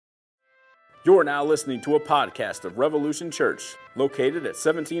You're now listening to a podcast of Revolution Church, located at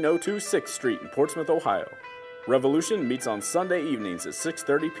 1702 6th Street in Portsmouth, Ohio. Revolution meets on Sunday evenings at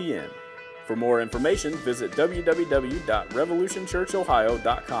 6:30 p.m. For more information, visit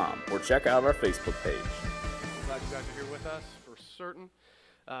www.revolutionchurchohio.com or check out our Facebook page. I'm glad you guys are here with us for certain.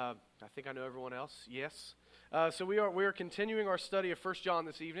 I think I know everyone else. Yes. So we are continuing our study of 1 John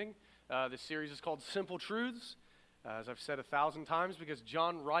this evening. This series is called Simple Truths, as I've said 1,000 times, because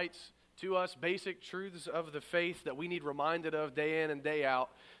John writes to us basic truths of the faith that we need reminded of day in and day out,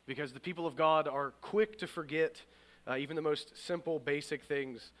 because the people of God are quick to forget even the most simple, basic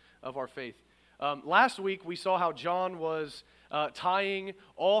things of our faith. Last week, we saw how John was tying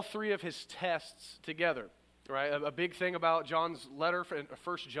all three of his tests together. Right? A big thing about John's letter,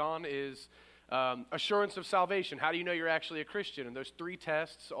 1 John, is assurance of salvation. How do you know you're actually a Christian? And those three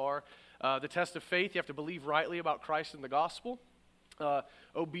tests are the test of faith. You have to believe rightly about Christ and the gospel.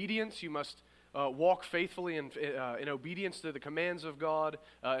 Obedience, you must walk faithfully in obedience to the commands of God,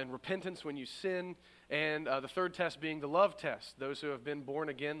 and repentance when you sin. And the third test being the love test. Those who have been born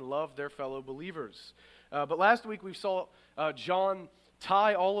again love their fellow believers. But last week we saw John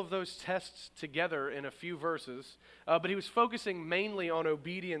tie all of those tests together in a few verses, but he was focusing mainly on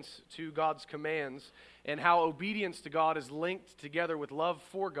obedience to God's commands and how obedience to God is linked together with love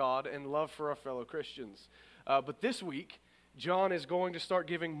for God and love for our fellow Christians. But this week, John is going to start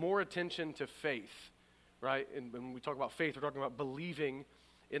giving more attention to faith, right? And when we talk about faith, we're talking about believing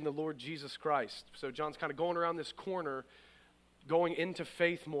in the Lord Jesus Christ. So John's kind of going around this corner, going into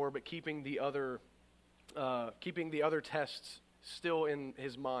faith more, but keeping the other tests still in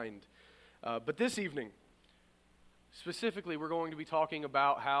his mind. But this evening, specifically, we're going to be talking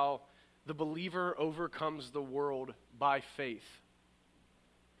about how the believer overcomes the world by faith.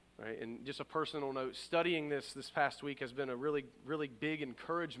 Right? And just a personal note, studying this past week has been a really, really big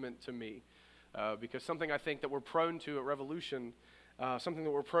encouragement to me, because something I think that we're prone to at Revolution, something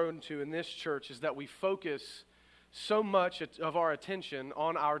that we're prone to in this church, is that we focus so much of our attention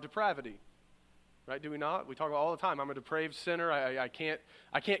on our depravity. Right? Do we not? We talk about all the time, I'm a depraved sinner, I can't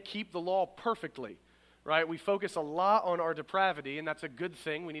keep the law perfectly. Right? We focus a lot on our depravity, and that's a good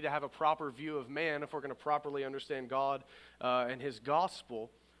thing. We need to have a proper view of man if we're going to properly understand God and His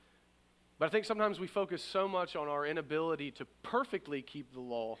gospel. But I think sometimes we focus so much on our inability to perfectly keep the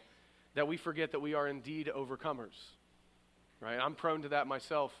law that we forget that we are indeed overcomers. Right? I'm prone to that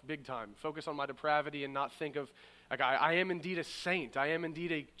myself big time. Focus on my depravity and not think of, like, I am indeed a saint. I am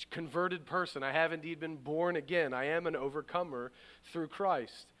indeed a converted person. I have indeed been born again. I am an overcomer through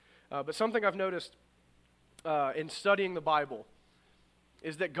Christ. But something I've noticed in studying the Bible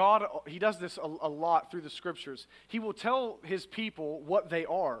is that God, He does this a lot through the Scriptures. He will tell His people what they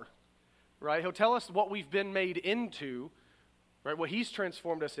are. Right? He'll tell us what we've been made into, right? What He's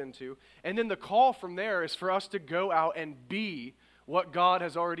transformed us into. And then the call from there is for us to go out and be what God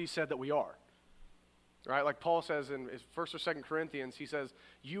has already said that we are. Right? Like Paul says in 1 or 2 Corinthians, he says,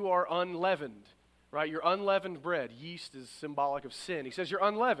 you are unleavened. Right? You're unleavened bread. Yeast is symbolic of sin. He says you're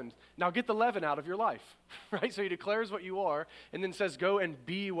unleavened. Now get the leaven out of your life. Right? So he declares what you are and then says go and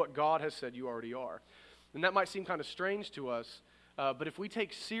be what God has said you already are. And that might seem kind of strange to us, but if we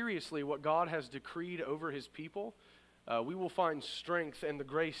take seriously what God has decreed over His people, we will find strength and the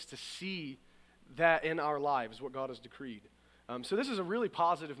grace to see that in our lives, what God has decreed. So this is a really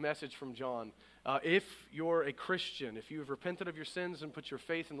positive message from John. If you're a Christian, if you have repented of your sins and put your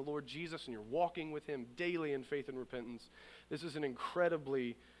faith in the Lord Jesus and you're walking with Him daily in faith and repentance, this is an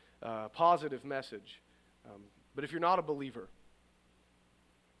incredibly positive message. But if you're not a believer,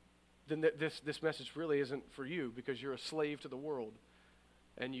 then this message really isn't for you, because you're a slave to the world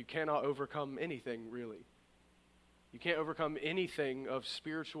and you cannot overcome anything, really. You can't overcome anything of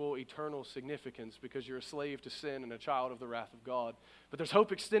spiritual, eternal significance because you're a slave to sin and a child of the wrath of God. But there's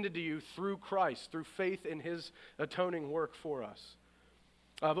hope extended to you through Christ, through faith in His atoning work for us.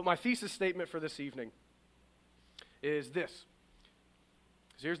 But my thesis statement for this evening is this.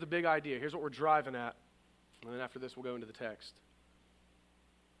 So here's the big idea. Here's what we're driving at. And then after this, we'll go into the text.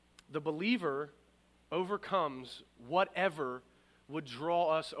 The believer overcomes whatever would draw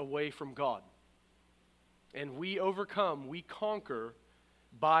us away from God. And we overcome, we conquer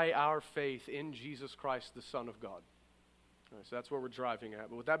by our faith in Jesus Christ, the Son of God. All right, so that's where we're driving at.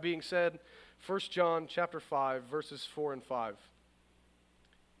 But with that being said, 1 John chapter 5, verses 4 and 5.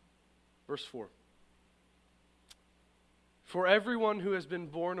 Verse 4. For everyone who has been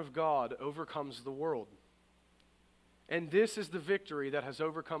born of God overcomes the world. And this is the victory that has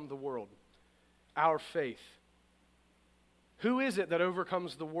overcome the world, our faith. Who is it that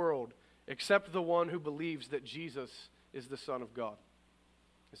overcomes the world except the one who believes that Jesus is the Son of God?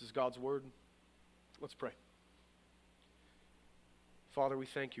 This is God's word. Let's pray. Father, we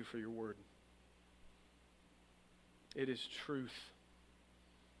thank you for your word. It is truth.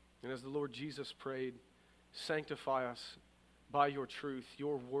 And as the Lord Jesus prayed, sanctify us by your truth.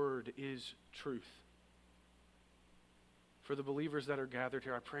 Your word is truth. For the believers that are gathered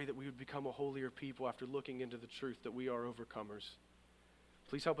here, I pray that we would become a holier people after looking into the truth that we are overcomers.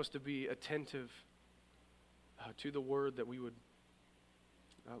 Please help us to be attentive to the word, that we would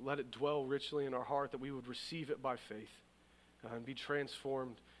let it dwell richly in our heart, that we would receive it by faith and be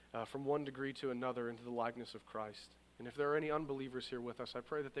transformed from one degree to another into the likeness of Christ. And if there are any unbelievers here with us, I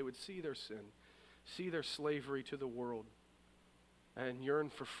pray that they would see their sin, see their slavery to the world, and yearn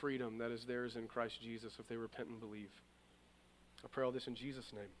for freedom that is theirs in Christ Jesus if they repent and believe. I pray all this in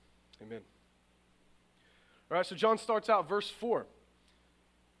Jesus' name. Amen. All right, so John starts out verse 4,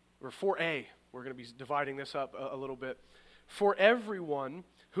 or 4a. We're going to be dividing this up a little bit. For everyone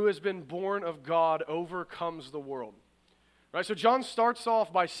who has been born of God overcomes the world. Right, so John starts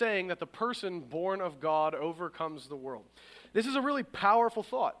off by saying that the person born of God overcomes the world. This is a really powerful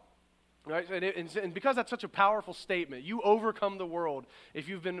thought. Right? And because that's such a powerful statement, you overcome the world if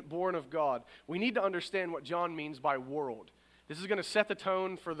you've been born of God, we need to understand what John means by world. This is going to set the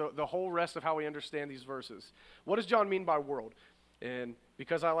tone for the whole rest of how we understand these verses. What does John mean by world? And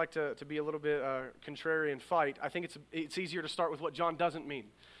because I like to be a little bit contrary and fight, I think it's easier to start with what John doesn't mean.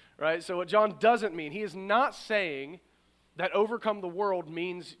 Right? So what John doesn't mean, he is not saying that overcome the world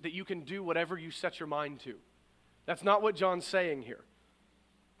means that you can do whatever you set your mind to. That's not what John's saying here.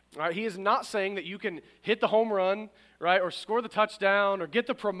 Right? He is not saying that you can hit the home run, right, or score the touchdown, or get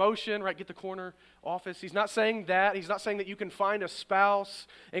the promotion, right, get the corner office. He's not saying that. He's not saying that you can find a spouse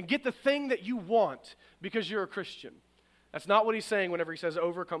and get the thing that you want because you're a Christian. That's not what he's saying whenever he says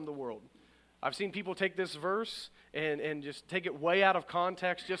overcome the world. I've seen people take this verse and just take it way out of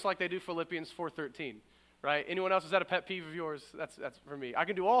context, just like they do Philippians 4:13. Right? Anyone else, is that a pet peeve of yours? That's for me. I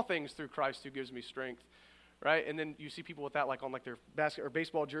can do all things through Christ who gives me strength. Right? And then you see people with that like on like their basket or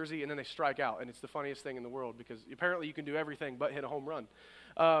baseball jersey, and then they strike out, and it's the funniest thing in the world because apparently you can do everything but hit a home run.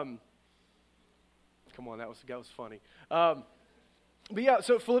 Come on, that was funny. But yeah,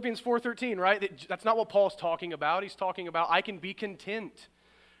 so Philippians 4:13, right? That's not what Paul's talking about. He's talking about I can be content.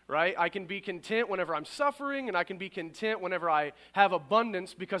 Right? I can be content whenever I'm suffering, and I can be content whenever I have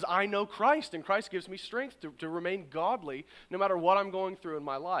abundance because I know Christ, and Christ gives me strength to remain godly no matter what I'm going through in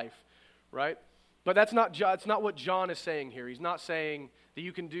my life, right? But that's not what John is saying here. He's not saying that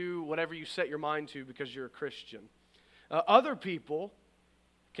you can do whatever you set your mind to because you're a Christian. Other people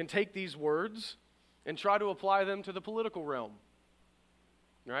can take these words and try to apply them to the political realm.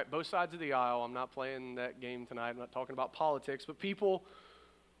 Right? Both sides of the aisle. I'm not playing that game tonight. I'm not talking about politics, but people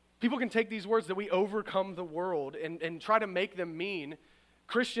can take these words that we overcome the world and try to make them mean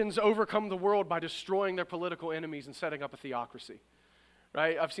Christians overcome the world by destroying their political enemies and setting up a theocracy.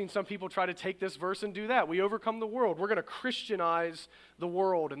 Right? I've seen some people try to take this verse and do that. We overcome the world. We're going to Christianize the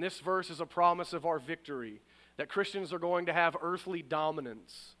world, and this verse is a promise of our victory, that Christians are going to have earthly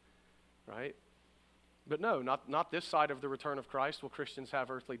dominance. Right? But no, not this side of the return of Christ will Christians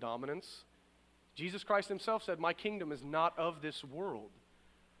have earthly dominance. Jesus Christ himself said, "My kingdom is not of this world."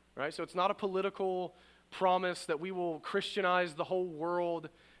 Right? So it's not a political promise that we will Christianize the whole world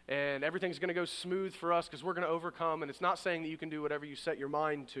and everything's going to go smooth for us because we're going to overcome. And it's not saying that you can do whatever you set your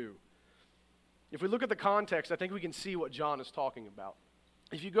mind to. If we look at the context, I think we can see what John is talking about.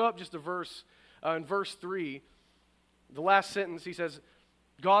 If you go up just a verse, in verse 3, the last sentence, he says,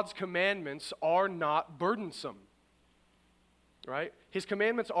 God's commandments are not burdensome. Right? His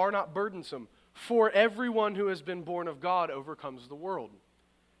commandments are not burdensome. For everyone who has been born of God overcomes the world.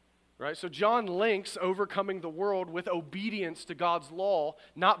 Right? So John links overcoming the world with obedience to God's law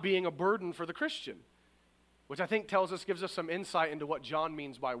not being a burden for the Christian, which I think gives us some insight into what John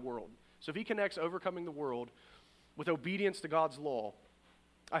means by world. So if he connects overcoming the world with obedience to God's law,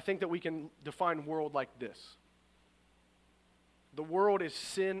 I think that we can define world like this. The world is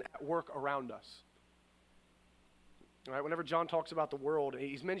sin at work around us. All right, whenever John talks about the world,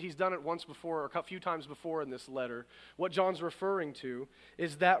 he's done it once before, or a few times before in this letter. What John's referring to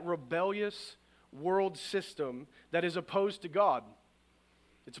is that rebellious world system that is opposed to God.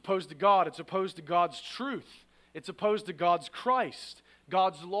 It's opposed to God. It's opposed to God's truth. It's opposed to God's Christ,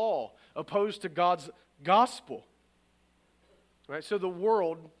 God's law, opposed to God's gospel. All right, so the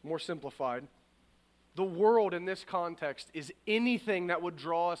world, more simplified, the world in this context is anything that would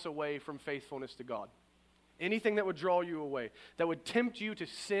draw us away from faithfulness to God. Anything that would draw you away, that would tempt you to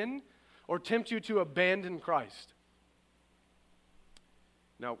sin or tempt you to abandon Christ.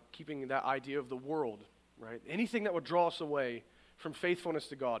 Now, keeping that idea of the world, right? Anything that would draw us away from faithfulness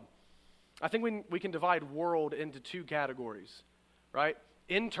to God. I think we can divide world into two categories, right?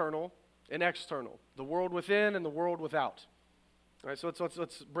 Internal and external. The world within and the world without. All right, so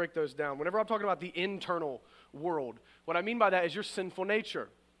let's break those down. Whenever I'm talking about the internal world, what I mean by that is your sinful nature.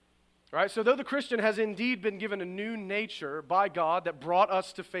 Right? So though the Christian has indeed been given a new nature by God that brought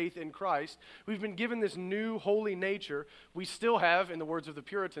us to faith in Christ, we've been given this new holy nature, we still have, in the words of the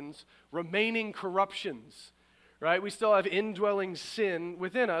Puritans, remaining corruptions. Right? We still have indwelling sin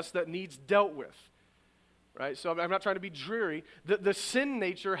within us that needs dealt with. Right? So I'm not trying to be dreary. The sin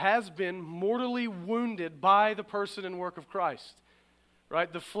nature has been mortally wounded by the person and work of Christ.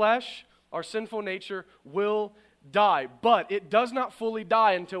 Right? The flesh, our sinful nature, will die, but it does not fully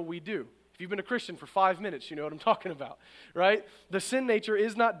die until we do. If you've been a Christian for 5 minutes, you know what I'm talking about, right? The sin nature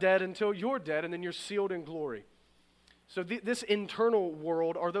is not dead until you're dead, and then you're sealed in glory. So this internal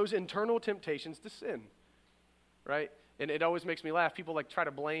world are those internal temptations to sin, right? And it always makes me laugh. People like try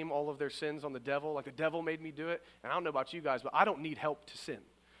to blame all of their sins on the devil, like the devil made me do it. And I don't know about you guys, but I don't need help to sin.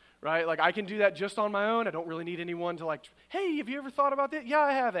 Right? Like I can do that just on my own. I don't really need anyone to like, hey, have you ever thought about that? Yeah,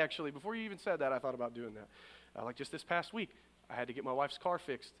 I have actually. Before you even said that, I thought about doing that. Like just this past week, I had to get my wife's car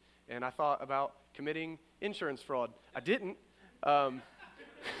fixed, and I thought about committing insurance fraud. I didn't, right?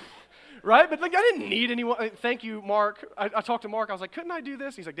 But like I didn't need anyone. Thank you, Mark. I talked to Mark. I was like, couldn't I do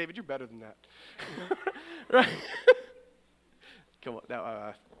this? He's like, David, you're better than that. Right? Come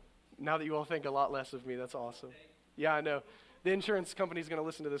on. Now that you all think a lot less of me, that's awesome. Yeah, I know. The insurance company's going to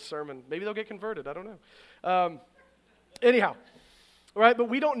listen to this sermon. Maybe they'll get converted. I don't know. Anyhow. Right, but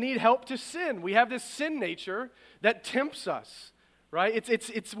we don't need help to sin. We have this sin nature that tempts us, right?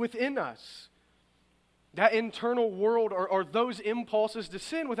 It's within us. That internal world are those impulses to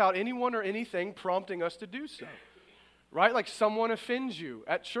sin without anyone or anything prompting us to do so, right? Like someone offends you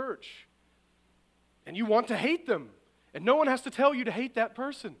at church, and you want to hate them, and no one has to tell you to hate that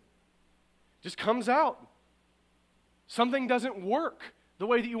person. It just comes out. Something doesn't work the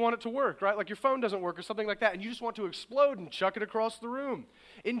way that you want it to work, right? Like your phone doesn't work or something like that, and you just want to explode and chuck it across the room.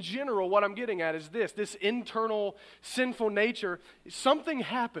 In general, what I'm getting at is this internal sinful nature, something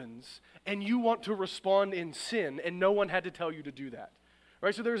happens and you want to respond in sin, and no one had to tell you to do that,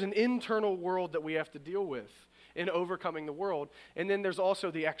 right? So there's an internal world that we have to deal with in overcoming the world, and then there's also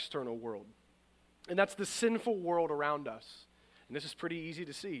the external world, and that's the sinful world around us, and this is pretty easy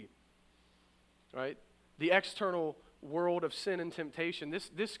to see, right? The external world of sin and temptation.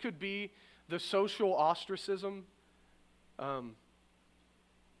 This could be the social ostracism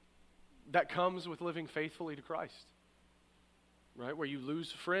that comes with living faithfully to Christ, right? Where you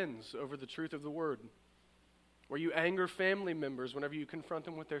lose friends over the truth of the word, where you anger family members whenever you confront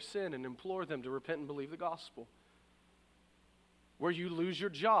them with their sin and implore them to repent and believe the gospel, where you lose your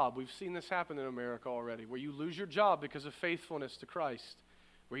job. We've seen this happen in America already, where you lose your job because of faithfulness to Christ,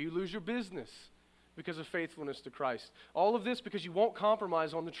 where you lose your business because of faithfulness to Christ. All of this because you won't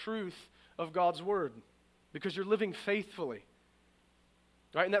compromise on the truth of God's word, because you're living faithfully.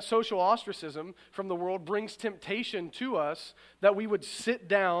 Right? And that social ostracism from the world brings temptation to us that we would sit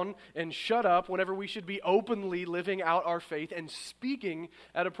down and shut up whenever we should be openly living out our faith and speaking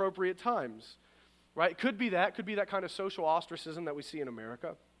at appropriate times. Right? Could be that kind of social ostracism that we see in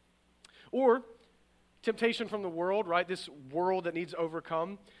America. Or temptation from the world, right? This world that needs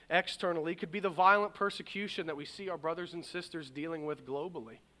overcome externally could be the violent persecution that we see our brothers and sisters dealing with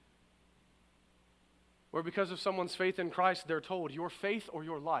globally. Where because of someone's faith in Christ, they're told, your faith or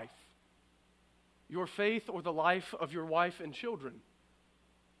your life. Your faith or the life of your wife and children.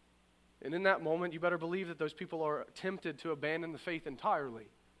 And in that moment, you better believe that those people are tempted to abandon the faith entirely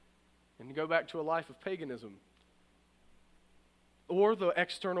and to go back to a life of paganism. Or the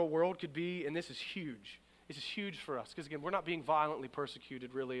external world could be, and this is huge. This is huge for us because, again, we're not being violently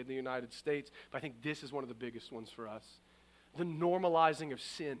persecuted really in the United States, but I think this is one of the biggest ones for us. The normalizing of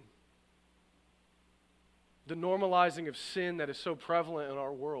sin. The normalizing of sin that is so prevalent in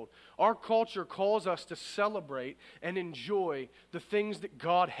our world. Our culture calls us to celebrate and enjoy the things that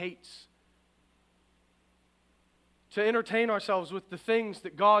God hates. To entertain ourselves with the things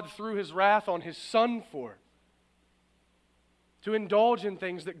that God threw His wrath on His Son for. To indulge in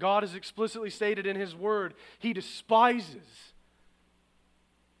things that God has explicitly stated in His Word He despises.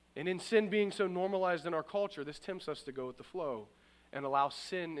 And in sin being so normalized in our culture, this tempts us to go with the flow and allow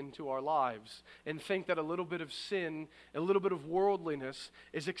sin into our lives and think that a little bit of sin, a little bit of worldliness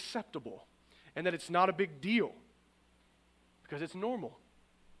is acceptable and that it's not a big deal because it's normal.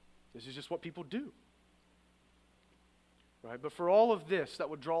 This is just what people do. Right? But for all of this that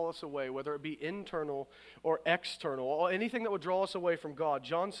would draw us away, whether it be internal or external, or anything that would draw us away from God,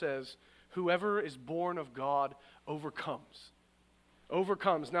 John says, whoever is born of God overcomes.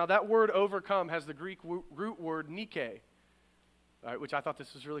 Overcomes. Now, that word overcome has the Greek root word Nike, right, which I thought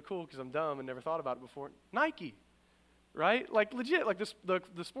this was really cool because I'm dumb and never thought about it before. Nike, right? Like legit, like this, the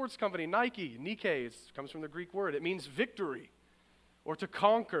sports company Nike, comes from the Greek word. It means victory or to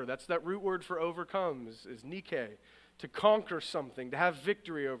conquer. That's that root word for overcome is Nike. To conquer something, to have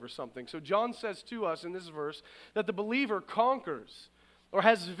victory over something. So John says to us in this verse that the believer conquers or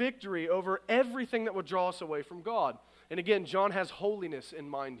has victory over everything that would draw us away from God. And again, John has holiness in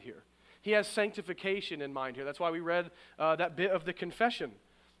mind here. He has sanctification in mind here. That's why we read that bit of the confession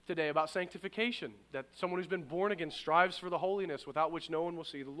today about sanctification, that someone who's been born again strives for the holiness without which no one will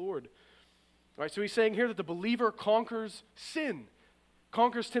see the Lord. All right, so he's saying here that the believer conquers sin,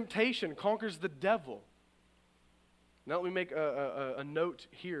 conquers temptation, conquers the devil. Now let me make a note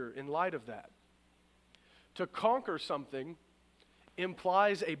here in light of that. To conquer something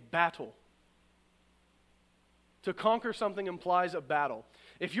implies a battle. To conquer something implies a battle.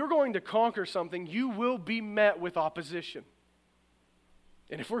 If you're going to conquer something, you will be met with opposition.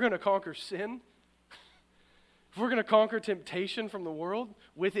 And if we're going to conquer sin, if we're going to conquer temptation from the world,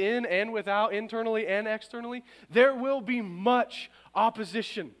 within and without, internally and externally, there will be much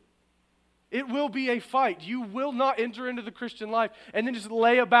opposition. It will be a fight. You will not enter into the Christian life and then just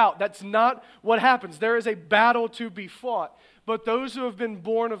lay about. That's not what happens. There is a battle to be fought. But those who have been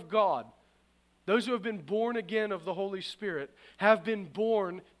born of God, those who have been born again of the Holy Spirit, have been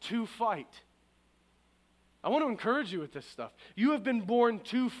born to fight. I want to encourage you with this stuff. You have been born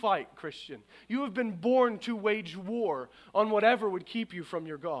to fight, Christian. You have been born to wage war on whatever would keep you from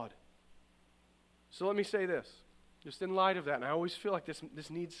your God. So let me say this. Just in light of that, and I always feel like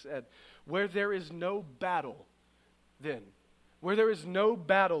this needs said, where there is no battle, then, where there is no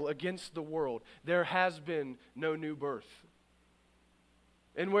battle against the world, there has been no new birth.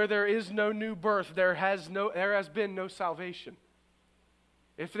 And where there is no new birth, there has been no salvation.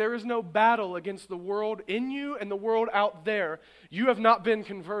 If there is no battle against the world in you and the world out there, you have not been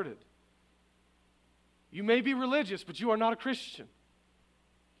converted. You may be religious, but you are not a Christian.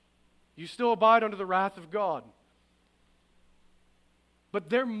 You still abide under the wrath of God. But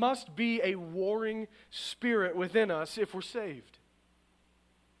there must be a warring spirit within us if we're saved.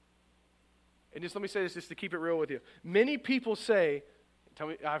 And just let me say this just to keep it real with you. Many people say, tell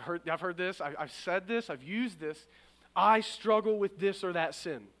me, I've heard this, I've said this, I've used this, I struggle with this or that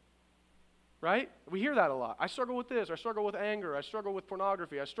sin. Right? We hear that a lot. I struggle with this, I struggle with anger, I struggle with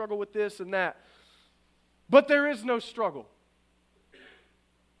pornography, I struggle with this and that. But there is no struggle.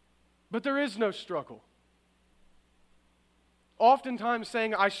 But there is no struggle. Oftentimes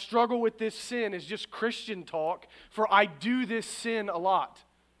saying I struggle with this sin is just Christian talk for I do this sin a lot.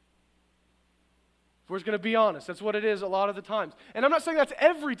 If we're just going to be honest, that's what it is a lot of the times. And I'm not saying that's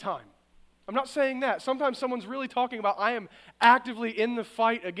every time. I'm not saying that. Sometimes someone's really talking about I am actively in the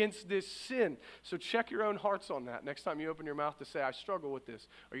fight against this sin. So check your own hearts on that. Next time you open your mouth to say I struggle with this,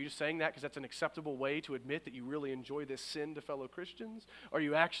 are you just saying that because that's an acceptable way to admit that you really enjoy this sin to fellow Christians? Or are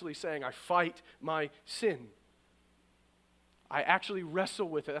you actually saying I fight my sin? I actually wrestle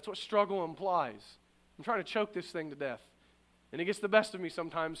with it. That's what struggle implies. I'm trying to choke this thing to death. And it gets the best of me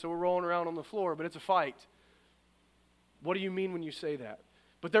sometimes, so we're rolling around on the floor, but it's a fight. What do you mean when you say that?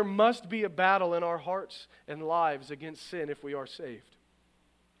 But there must be a battle in our hearts and lives against sin if we are saved.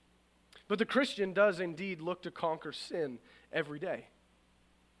 But the Christian does indeed look to conquer sin every day.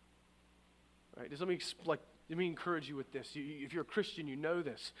 Right? Just let me encourage you with this. If you're a Christian, you know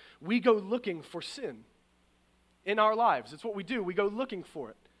this. We go looking for sin in our lives. It's what we do. We go looking for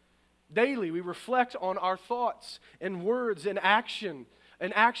it. Daily, we reflect on our thoughts and words and actions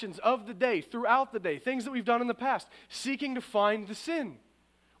of the day, throughout the day, things that we've done in the past, seeking to find the sin.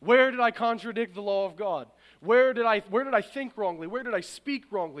 Where did I contradict the law of God? Where did I think wrongly? Where did I speak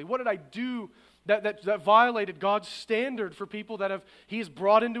wrongly? What did I do that violated God's standard for people that He has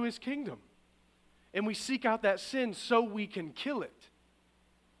brought into His kingdom? And we seek out that sin so we can kill it.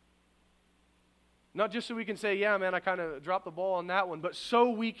 Not just so we can say, yeah, man, I kind of dropped the ball on that one, but so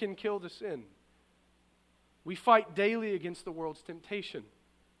we can kill the sin. We fight daily against the world's temptation.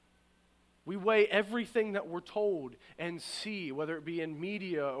 We weigh everything that we're told and see, whether it be in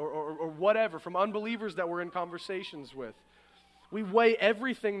media or whatever, from unbelievers that we're in conversations with. We weigh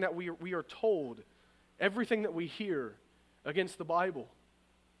everything that we are told, everything that we hear against the Bible.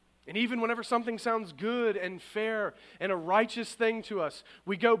 And even whenever something sounds good and fair and a righteous thing to us,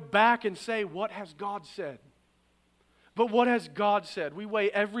 we go back and say, what has God said? But what has God said? We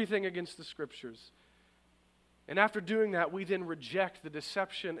weigh everything against the Scriptures. And after doing that, we then reject the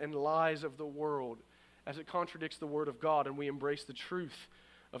deception and lies of the world as it contradicts the Word of God, and we embrace the truth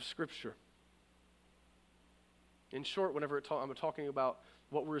of Scripture. In short, whenever I'm talking about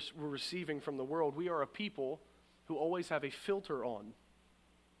what we're receiving from the world, we are a people who always have a filter on.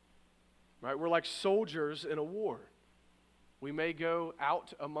 Right? We're like soldiers in a war. We may go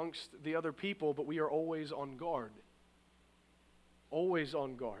out amongst the other people, but we are always on guard. Always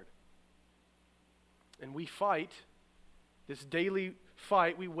on guard. And we fight this daily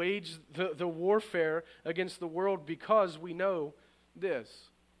fight. We wage the warfare against the world because we know this.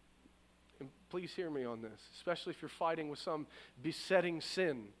 And please hear me on this, especially if you're fighting with some besetting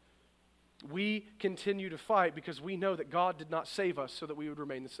sin. We continue to fight because we know that God did not save us so that we would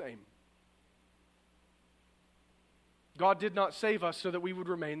remain the same. God did not save us so that we would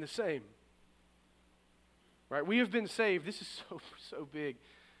remain the same. Right? We have been saved. This is so big.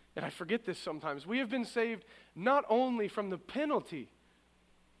 And I forget this sometimes. We have been saved not only from the penalty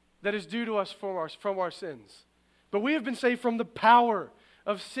that is due to us from our sins, but we have been saved from the power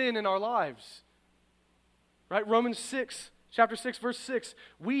of sin in our lives. Right? Romans 6, chapter 6, verse 6.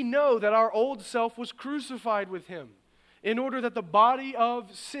 We know that our old self was crucified with him in order that the body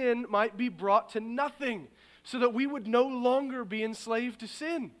of sin might be brought to nothing, so that we would no longer be enslaved to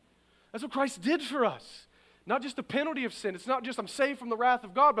sin. That's what Christ did for us. Not just the penalty of sin. It's not just I'm saved from the wrath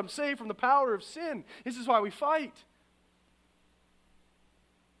of God, but I'm saved from the power of sin. This is why we fight.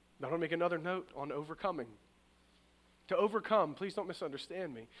 Now, I want to make another note on overcoming. To overcome, please don't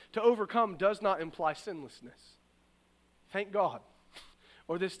misunderstand me. To overcome does not imply sinlessness. Thank God.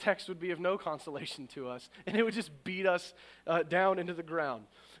 Or this text would be of no consolation to us, and it would just beat us down into the ground.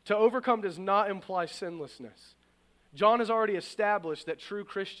 To overcome does not imply sinlessness. John has already established that true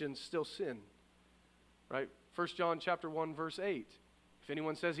Christians still sin. Right? 1 John chapter 1, verse 8. If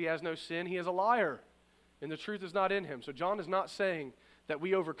anyone says he has no sin, he is a liar, and the truth is not in him. So John is not saying that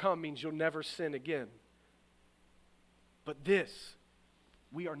we overcome means you'll never sin again. But this,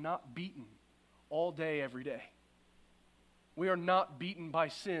 we are not beaten all day, every day. We are not beaten by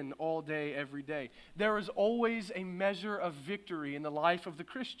sin all day, every day. There is always a measure of victory in the life of the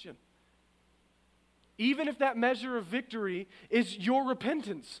Christian. Even if that measure of victory is your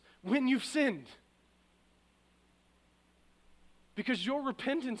repentance when you've sinned. Because your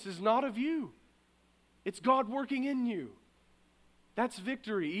repentance is not of you. It's God working in you. That's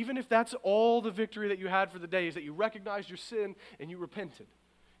victory. Even if that's all the victory that you had for the day, is that you recognized your sin and you repented.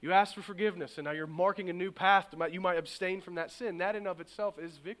 You asked for forgiveness, and now you're marking a new path. You might abstain from that sin. That in of itself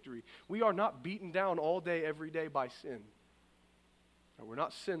is victory. We are not beaten down all day, every day by sin. We're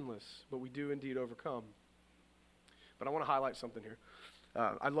not sinless, but we do indeed overcome. But I want to highlight something here.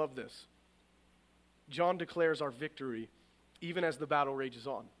 I love this. John declares our victory even as the battle rages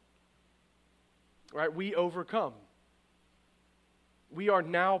on. Right? We overcome. We are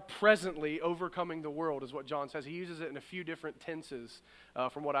now presently overcoming the world, is what John says. He uses it in a few different tenses,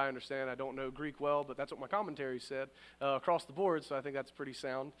 from what I understand. I don't know Greek well, but that's what my commentary said across the board, so I think that's pretty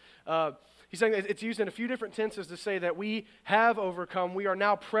sound. He's saying that it's used in a few different tenses to say that we have overcome. We are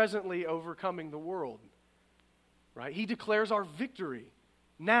now presently overcoming the world. Right? He declares our victory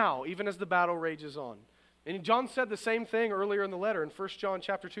now, even as the battle rages on. And John said the same thing earlier in the letter. In 1 John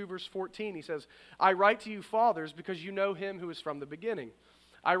chapter 2, verse 14, he says, I write to you, fathers, because you know him who is from the beginning.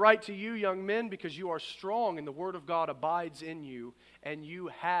 I write to you, young men, because you are strong, and the word of God abides in you, and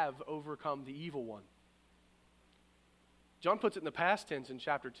you have overcome the evil one. John puts it in the past tense in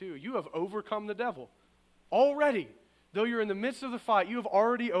chapter 2. You have overcome the devil. Already, though you're in the midst of the fight, you have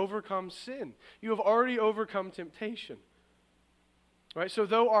already overcome sin. You have already overcome temptation. Right? So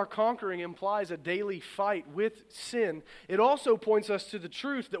though our conquering implies a daily fight with sin, it also points us to the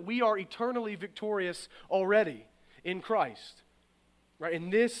truth that we are eternally victorious already in Christ. Right?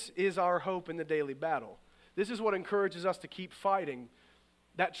 And this is our hope in the daily battle. This is what encourages us to keep fighting,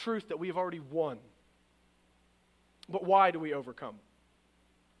 that truth that we have already won. But why do we overcome?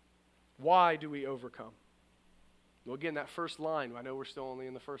 Why do we overcome? Well, again, that first line, I know we're still only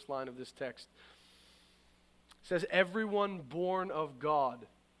in the first line of this text. It says, everyone born of God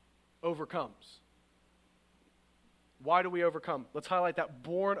overcomes. Why do we overcome? Let's highlight that,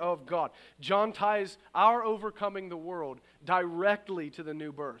 born of God. John ties our overcoming the world directly to the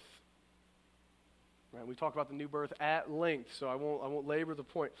new birth. Right? We talk about the new birth at length, so I won't labor the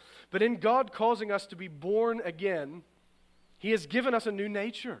point. But in God causing us to be born again, He has given us a new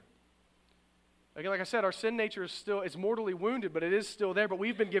nature. Again, like I said, our sin nature is mortally wounded, but it is still there, but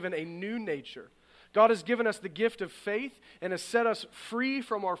we've been given a new nature. God has given us the gift of faith and has set us free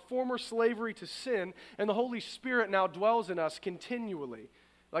from our former slavery to sin, and the Holy Spirit now dwells in us continually.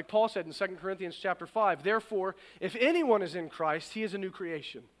 Like Paul said in 2 Corinthians chapter 5, therefore, if anyone is in Christ, he is a new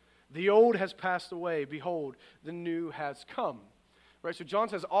creation. The old has passed away. Behold, the new has come. Right? So John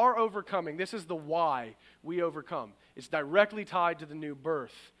says our overcoming, this is the why we overcome. It's directly tied to the new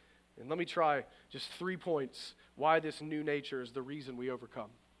birth. And let me try just 3 points why this new nature is the reason we overcome.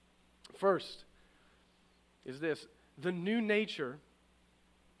 First is this: the new nature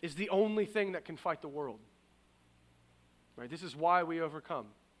is the only thing that can fight the world. Right? This is why we overcome.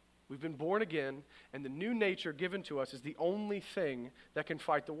 We've been born again, and the new nature given to us is the only thing that can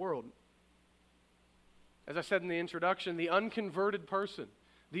fight the world. As I said in the introduction, the unconverted person,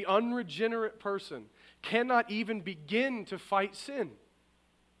 the unregenerate person, cannot even begin to fight sin.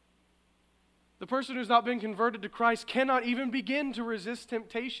 The person who's not been converted to Christ cannot even begin to resist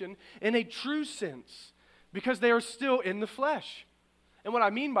temptation in a true sense because they are still in the flesh. And what I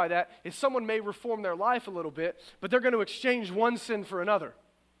mean by that is someone may reform their life a little bit, but they're going to exchange one sin for another.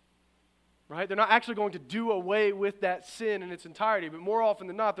 Right? They're not actually going to do away with that sin in its entirety, but more often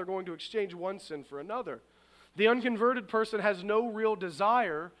than not, they're going to exchange one sin for another. The unconverted person has no real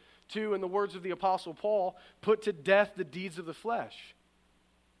desire to, in the words of the Apostle Paul, put to death the deeds of the flesh.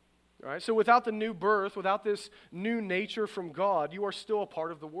 Right? So without the new birth, without this new nature from God, you are still a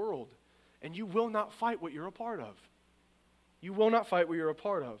part of the world. And you will not fight what you're a part of. You will not fight what you're a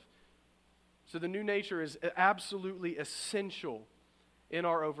part of. So the new nature is absolutely essential in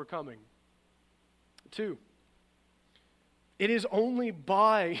our overcoming. 2, it is only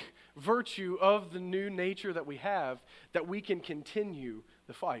by virtue of the new nature that we have that we can continue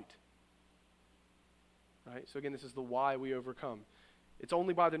the fight. Right? So again, this is the why we overcome. It's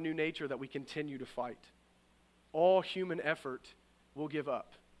only by the new nature that we continue to fight. All human effort will give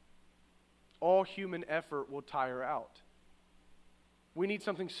up. All human effort will tire out. We need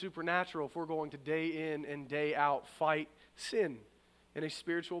something supernatural if we're going to day in and day out fight sin in a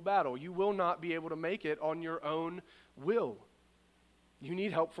spiritual battle. You will not be able to make it on your own will. You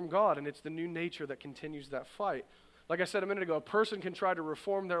need help from God, and it's the new nature that continues that fight. Like I said a minute ago, a person can try to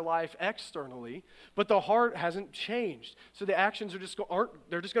reform their life externally, but the heart hasn't changed. So the actions they're just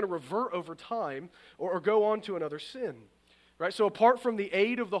going to revert over time or go on to another sin. Right? So apart from the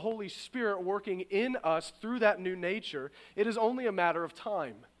aid of the Holy Spirit working in us through that new nature, it is only a matter of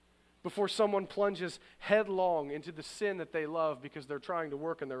time before someone plunges headlong into the sin that they love because they're trying to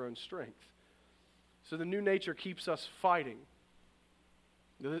work in their own strength. So the new nature keeps us fighting.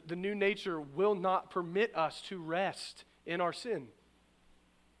 The new nature will not permit us to rest in our sin.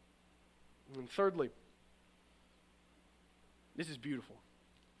 And thirdly, this is beautiful.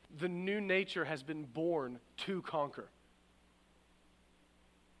 The new nature has been born to conquer.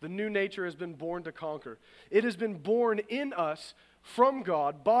 The new nature has been born to conquer. It has been born in us from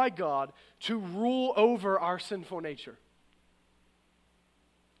God, by God, to rule over our sinful nature.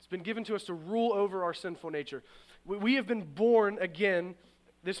 It's been given to us to rule over our sinful nature. We have been born again.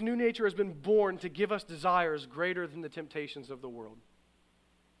 This new nature has been born to give us desires greater than the temptations of the world.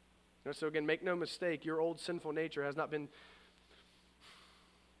 So again, make no mistake, your old sinful nature has not been,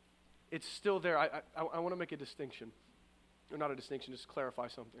 it's still there. I want to make a distinction. Or not a distinction, just clarify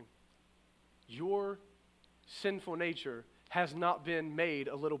something. Your sinful nature has not been made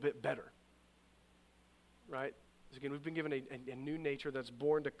a little bit better. Right? So again, we've been given a new nature that's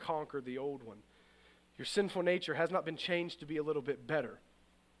born to conquer the old one. Your sinful nature has not been changed to be a little bit better.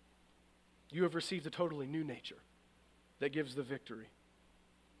 You have received a totally new nature that gives the victory.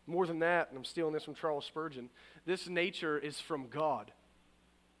 More than that, and I'm stealing this from Charles Spurgeon, this nature is from God,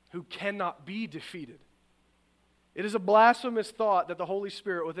 who cannot be defeated. It is a blasphemous thought that the Holy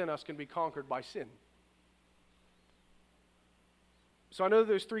Spirit within us can be conquered by sin. So I know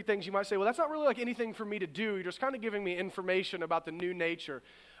there's 3 things you might say, well, that's not really like anything for me to do. You're just kind of giving me information about the new nature,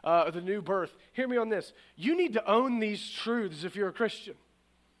 the new birth. Hear me on this. You need to own these truths if you're a Christian.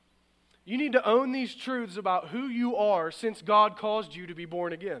 You need to own these truths about who you are since God caused you to be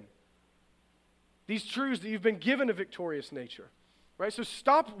born again. These truths that you've been given a victorious nature. Right? So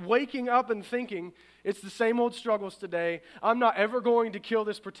stop waking up and thinking, it's the same old struggles today. I'm not ever going to kill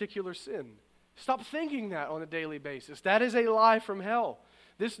this particular sin. Stop thinking that on a daily basis. That is a lie from hell.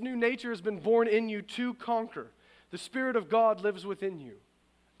 This new nature has been born in you to conquer. The Spirit of God lives within you.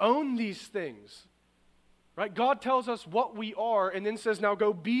 Own these things. Right? God tells us what we are and then says, now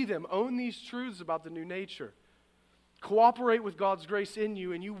go be them. Own these truths about the new nature. Cooperate with God's grace in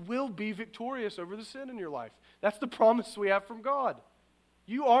you and you will be victorious over the sin in your life. That's the promise we have from God.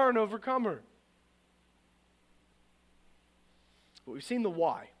 You are an overcomer. But we've seen the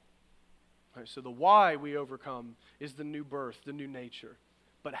why. Right, so the why we overcome is the new birth, the new nature.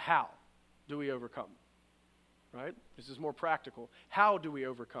 But how do we overcome? Right? This is more practical. How do we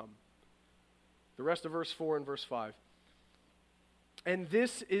overcome? The rest of verse 4 and verse 5. And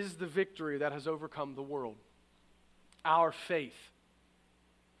this is the victory that has overcome the world. Our faith.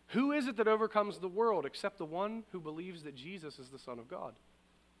 Who is it that overcomes the world except the one who believes that Jesus is the Son of God?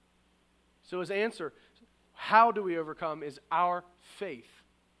 So his answer, how do we overcome, is our faith,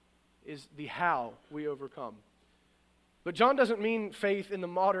 is the how we overcome. But John doesn't mean faith in the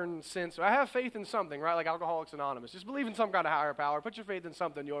modern sense. I have faith in something, right? Like Alcoholics Anonymous. Just believe in some kind of higher power. Put your faith in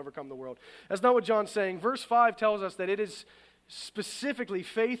something, you'll overcome the world. That's not what John's saying. Verse 5 tells us that it is specifically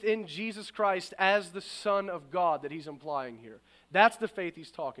faith in Jesus Christ as the Son of God that he's implying here. That's the faith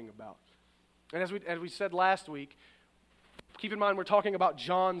he's talking about. And as we said last week, keep in mind we're talking about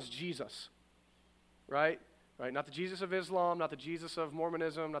John's Jesus, right? Right? Not the Jesus of Islam, not the Jesus of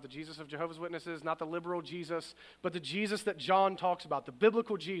Mormonism, not the Jesus of Jehovah's Witnesses, not the liberal Jesus, but the Jesus that John talks about, the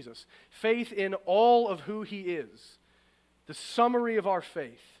biblical Jesus. Faith in all of who he is. The summary of our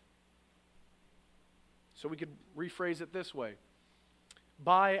faith. So we could rephrase it this way.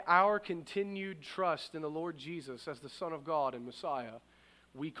 By our continued trust in the Lord Jesus as the Son of God and Messiah,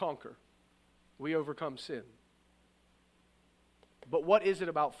 we conquer. We overcome sin. But what is it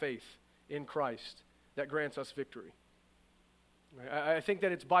about faith in Christ that grants us victory? I think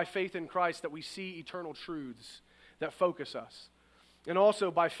that it's by faith in Christ that we see eternal truths that focus us. And also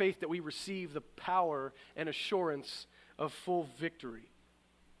by faith that we receive the power and assurance of full victory.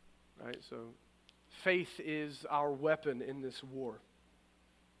 Right? So faith is our weapon in this war.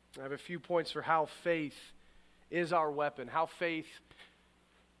 I have a few points for how faith is our weapon, how faith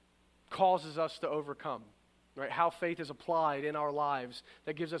causes us to overcome, right? How faith is applied in our lives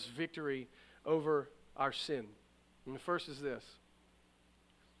that gives us victory over our sin. And the first is this.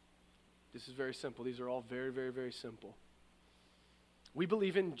 This is very simple. These are all very, very, very simple. We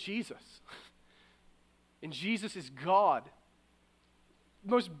believe in Jesus. And Jesus is God.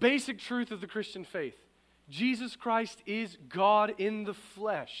 Most basic truth of the Christian faith. Jesus Christ is God in the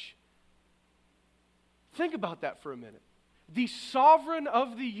flesh. Think about that for a minute. The sovereign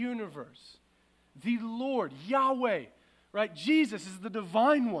of the universe, the Lord, Yahweh, right? Jesus is the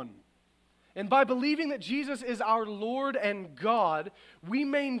divine one. And by believing that Jesus is our Lord and God, we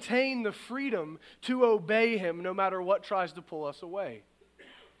maintain the freedom to obey him no matter what tries to pull us away.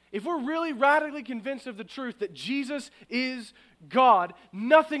 If we're really radically convinced of the truth that Jesus is God,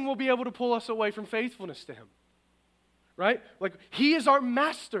 nothing will be able to pull us away from faithfulness to him. Right? Like, he is our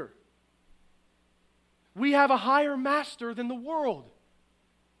master. We have a higher master than the world.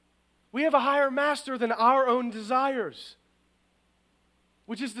 We have a higher master than our own desires.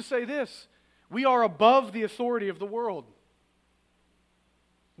 Which is to say this, we are above the authority of the world.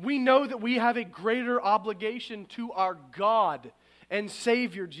 We know that we have a greater obligation to our God and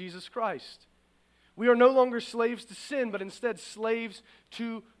Savior, Jesus Christ. We are no longer slaves to sin, but instead slaves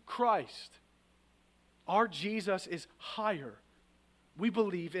to Christ. Our Jesus is higher. We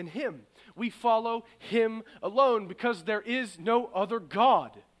believe in him. We follow him alone because there is no other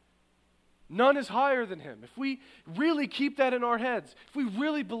God. None is higher than him. If we really keep that in our heads, if we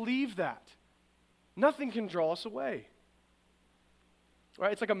really believe that, nothing can draw us away.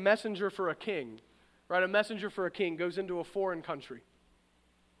 Right? It's like a messenger for a king. Right? A messenger for a king goes into a foreign country.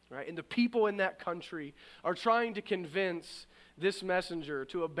 Right? And the people in that country are trying to convince this messenger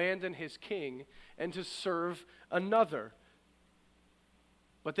to abandon his king and to serve another.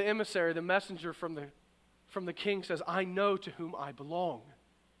 But the emissary, the messenger from the king says, I know to whom I belong.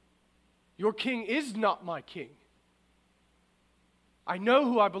 Your king is not my king. I know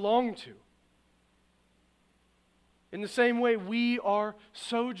who I belong to. In the same way, we are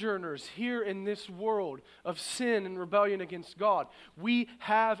sojourners here in this world of sin and rebellion against God. We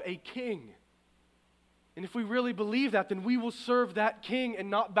have a king. And if we really believe that, then we will serve that king and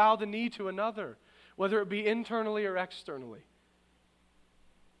not bow the knee to another, whether it be internally or externally.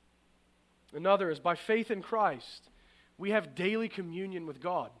 Another is by faith in Christ, we have daily communion with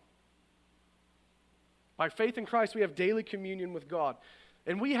God. By faith in Christ, we have daily communion with God.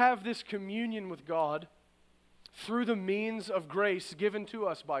 And we have this communion with God through the means of grace given to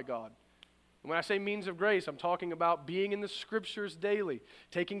us by God. And when I say means of grace, I'm talking about being in the Scriptures daily,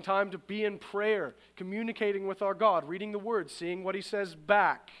 taking time to be in prayer, communicating with our God, reading the Word, seeing what he says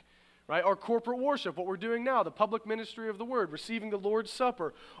back. Right? Our corporate worship, what we're doing now, the public ministry of the Word, receiving the Lord's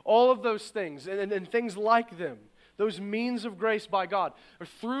Supper, all of those things and things like them. Those means of grace by God. Or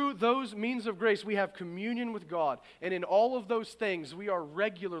through those means of grace, we have communion with God. And in all of those things, we are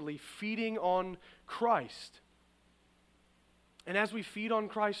regularly feeding on Christ. And as we feed on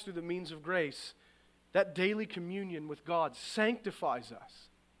Christ through the means of grace, that daily communion with God sanctifies us.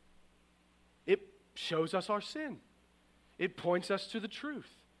 It shows us our sin. It points us to the truth.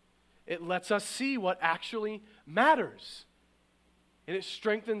 It lets us see what actually matters. And it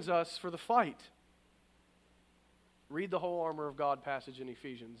strengthens us for the fight. Read the whole armor of God passage in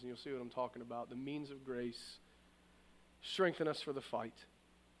Ephesians, and you'll see what I'm talking about. The means of grace strengthen us for the fight,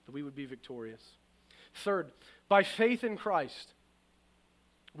 that we would be victorious. Third, by faith in Christ,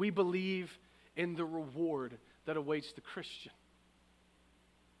 we believe in the reward that awaits the Christian.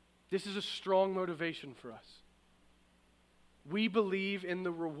 This is a strong motivation for us. We believe in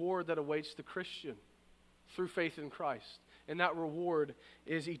the reward that awaits the Christian through faith in Christ. And that reward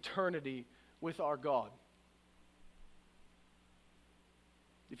is eternity with our God.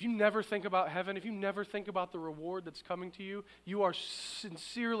 If you never think about heaven, if you never think about the reward that's coming to you, you are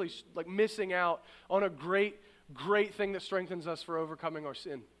sincerely missing out on a great thing that strengthens us for overcoming our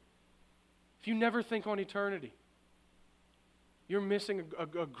sin. If you never think on eternity, you're missing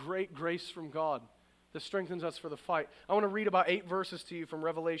a great grace from God that strengthens us for the fight. I want to read about 8 verses to you from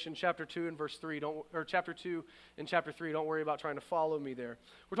Revelation chapter 2 and verse 3. Chapter 2 and chapter 3. Don't worry about trying to follow me there.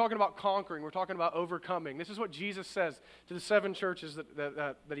 We're talking about conquering. We're talking about overcoming. This is what Jesus says to the 7 churches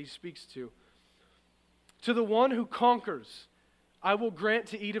that he speaks to. To the one who conquers, I will grant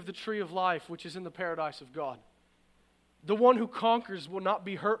to eat of the tree of life, which is in the paradise of God. The one who conquers will not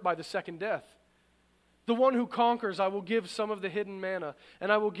be hurt by the second death. The one who conquers, I will give some of the hidden manna,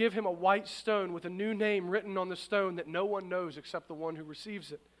 and I will give him a white stone with a new name written on the stone that no one knows except the one who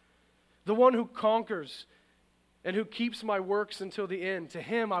receives it. The one who conquers and who keeps my works until the end, to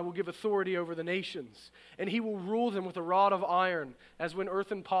him I will give authority over the nations, and he will rule them with a rod of iron, as when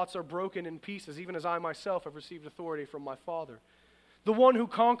earthen pots are broken in pieces, even as I myself have received authority from my Father. The one who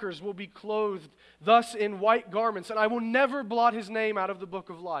conquers will be clothed thus in white garments, and I will never blot his name out of the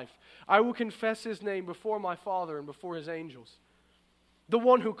book of life. I will confess his name before my Father and before his angels. The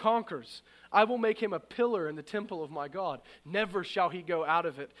one who conquers, I will make him a pillar in the temple of my God. Never shall he go out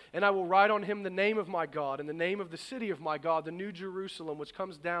of it. And I will write on him the name of my God and the name of the city of my God, the new Jerusalem, which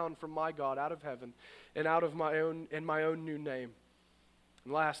comes down from my God out of heaven, and out of my own new name.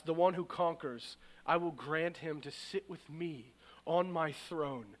 And last, the one who conquers, I will grant him to sit with me on my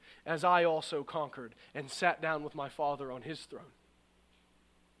throne, as I also conquered and sat down with my Father on his throne.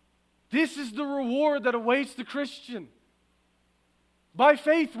 This is the reward that awaits the Christian. By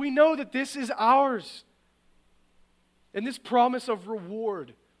faith, we know that this is ours. And this promise of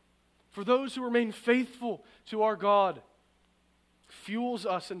reward for those who remain faithful to our God fuels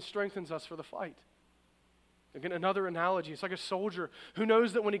us and strengthens us for the fight. Again, another analogy, it's like a soldier who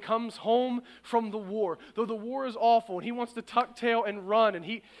knows that when he comes home from the war, though the war is awful and he wants to tuck tail and run,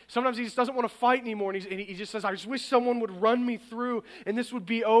 and sometimes he just doesn't want to fight anymore, and he just says, I just wish someone would run me through and this would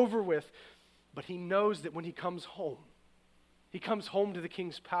be over with. But he knows that when he comes home to the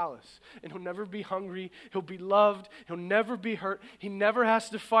king's palace, and he'll never be hungry, he'll be loved, he'll never be hurt, he never has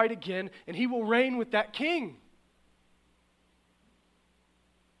to fight again, and he will reign with that king.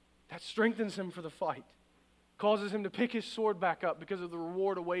 That strengthens him for the fight. Causes him to pick his sword back up because of the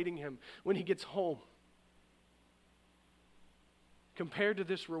reward awaiting him when he gets home. Compared to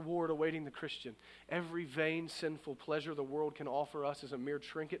this reward awaiting the Christian, every vain, sinful pleasure the world can offer us is a mere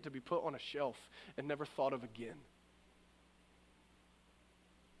trinket to be put on a shelf and never thought of again.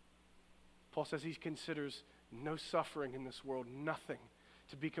 Paul says he considers no suffering in this world, nothing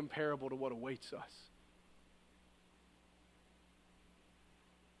to be comparable to what awaits us.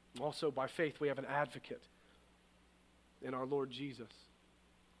 Also, by faith, we have an advocate in our Lord Jesus.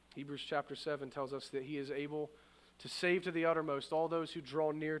 Hebrews chapter 7 tells us that he is able to save to the uttermost all those who draw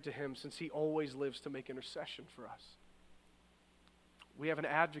near to him, since he always lives to make intercession for us. We have an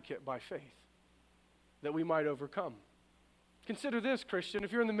advocate by faith that we might overcome. Consider this, Christian,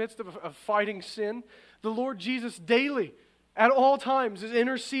 if you're in the midst of fighting sin, the Lord Jesus daily, at all times, is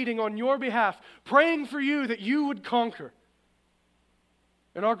interceding on your behalf, praying for you that you would conquer.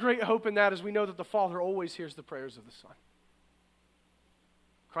 And our great hope in that is we know that the Father always hears the prayers of the Son.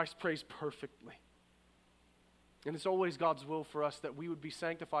 Christ prays perfectly. And it's always God's will for us that we would be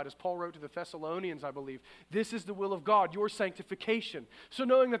sanctified. As Paul wrote to the Thessalonians, I believe, this is the will of God, your sanctification. So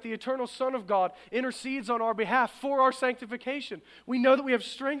knowing that the eternal Son of God intercedes on our behalf for our sanctification, we know that we have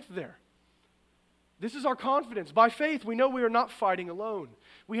strength there. This is our confidence. By faith, we know we are not fighting alone.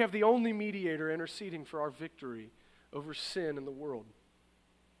 We have the only mediator interceding for our victory over sin in the world.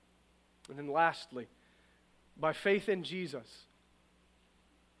 And then lastly, by faith in Jesus,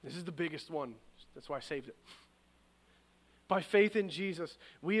 this is the biggest one. That's why I saved it. By faith in Jesus,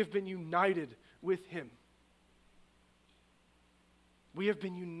 we have been united with him. We have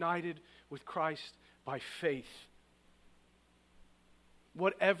been united with Christ by faith.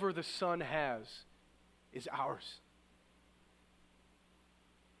 Whatever the Son has is ours.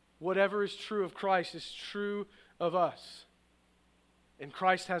 Whatever is true of Christ is true of us. And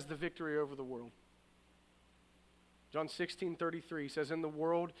Christ has the victory over the world. John 16:33 says, "In the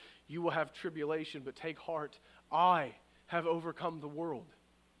world you will have tribulation, but take heart, I have overcome the world."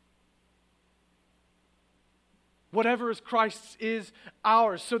 Whatever is Christ's is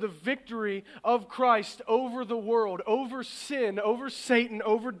ours. So the victory of Christ over the world, over sin, over Satan,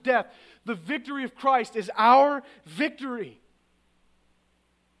 over death, the victory of Christ is our victory.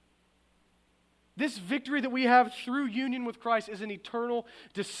 This victory that we have through union with Christ is an eternal,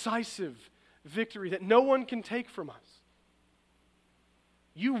 decisive victory that no one can take from us.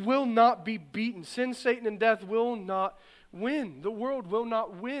 You will not be beaten. Sin, Satan, and death will not win. The world will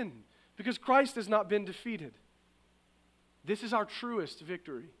not win because Christ has not been defeated. This is our truest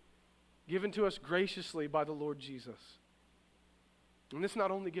victory, given to us graciously by the Lord Jesus. And this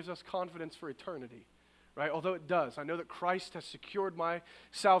not only gives us confidence for eternity, right? Although it does. I know that Christ has secured my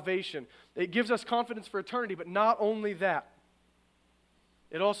salvation. It gives us confidence for eternity, but not only that.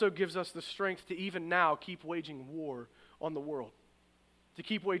 It also gives us the strength to even now keep waging war on the world, to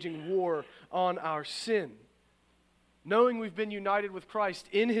keep waging war on our sin. Knowing we've been united with Christ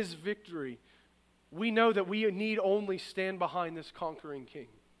in His victory, we know that we need only stand behind this conquering King.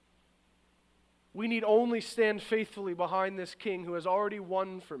 We need only stand faithfully behind this King who has already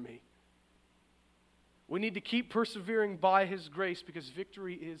won for me. We need to keep persevering by His grace because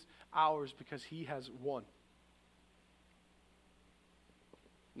victory is ours because He has won.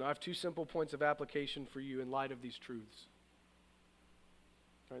 Now, I have two simple points of application for you in light of these truths.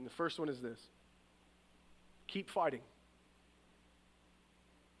 All right, and the first one is this. Keep fighting.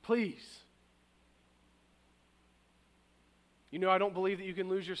 Please. You know, I don't believe that you can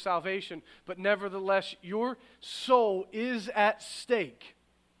lose your salvation, but nevertheless, your soul is at stake.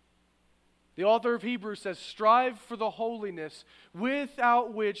 The author of Hebrews says, "Strive for the holiness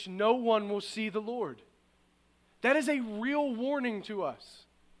without which no one will see the Lord." That is a real warning to us.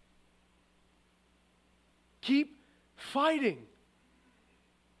 Keep fighting.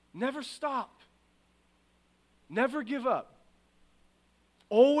 Never stop. Never give up.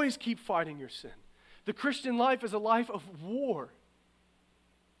 Always keep fighting your sin. The Christian life is a life of war.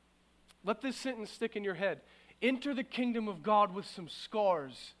 Let this sentence stick in your head. Enter the kingdom of God with some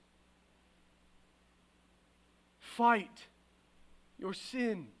scars. Fight your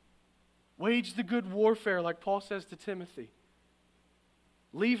sin. Wage the good warfare, like Paul says to Timothy.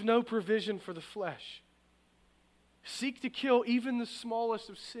 Leave no provision for the flesh. Seek to kill even the smallest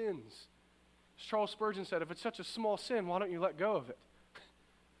of sins. As Charles Spurgeon said, if it's such a small sin, why don't you let go of it?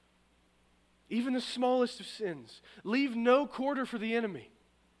 Even the smallest of sins. Leave no quarter for the enemy.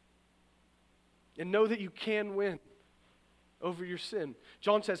 And know that you can win over your sin.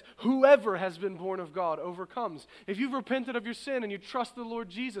 John says, whoever has been born of God overcomes. If you've repented of your sin and you trust the Lord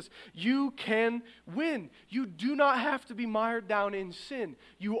Jesus, you can win. You do not have to be mired down in sin.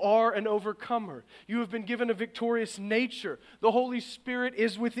 You are an overcomer. You have been given a victorious nature. The Holy Spirit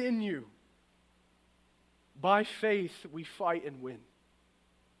is within you. By faith, we fight and win.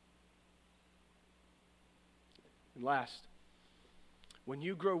 And last, when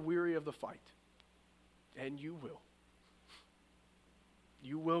you grow weary of the fight, and you will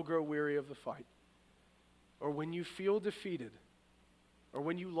grow weary of the fight, or when you feel defeated, or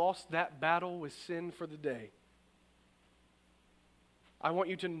when you lost that battle with sin for the day, I want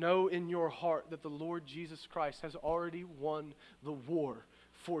you to know in your heart that the Lord Jesus Christ has already won the war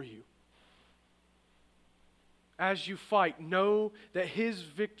for you. As you fight, know that His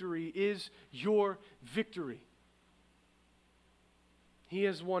victory is your victory. He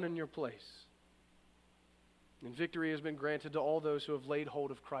has won in your place. And victory has been granted to all those who have laid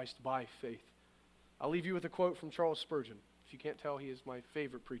hold of Christ by faith. I'll leave you with a quote from Charles Spurgeon. If you can't tell, he is my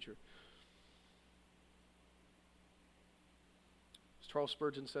favorite preacher. Charles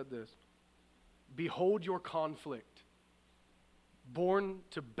Spurgeon said this: "Behold your conflict, born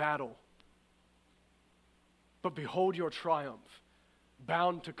to battle. But behold your triumph,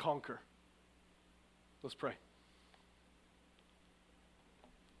 bound to conquer." Let's pray.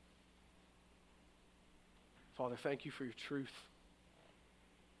 Father, thank you for your truth.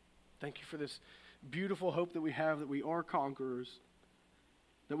 Thank you for this beautiful hope that we have, that we are conquerors,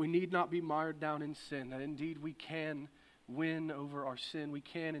 that we need not be mired down in sin, that indeed we can win over our sin. We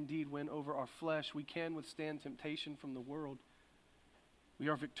can indeed win over our flesh. We can withstand temptation from the world. We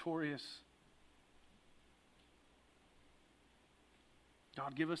are victorious.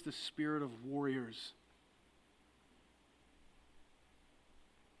 God, give us the spirit of warriors.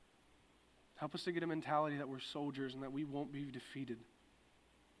 Help us to get a mentality that we're soldiers and that we won't be defeated.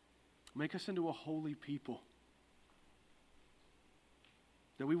 Make us into a holy people.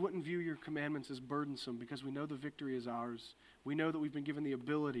 That we wouldn't view your commandments as burdensome because we know the victory is ours. We know that we've been given the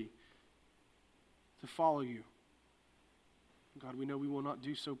ability to follow you. God, we know we will not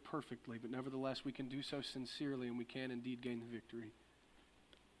do so perfectly, but nevertheless we can do so sincerely, and we can indeed gain the victory.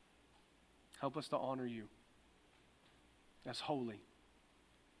 Help us to honor you as holy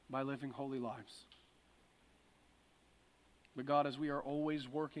by living holy lives. But God, as we are always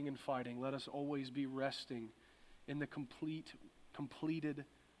working and fighting, let us always be resting in the completed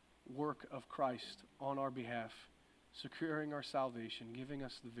work of Christ on our behalf, securing our salvation, giving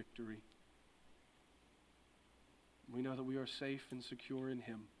us the victory. We know that we are safe and secure in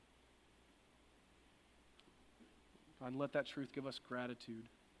him. God, let that truth give us gratitude,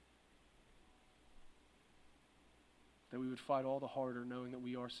 that we would fight all the harder knowing that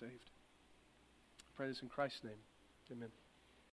we are saved. I pray this in Christ's name. Amen.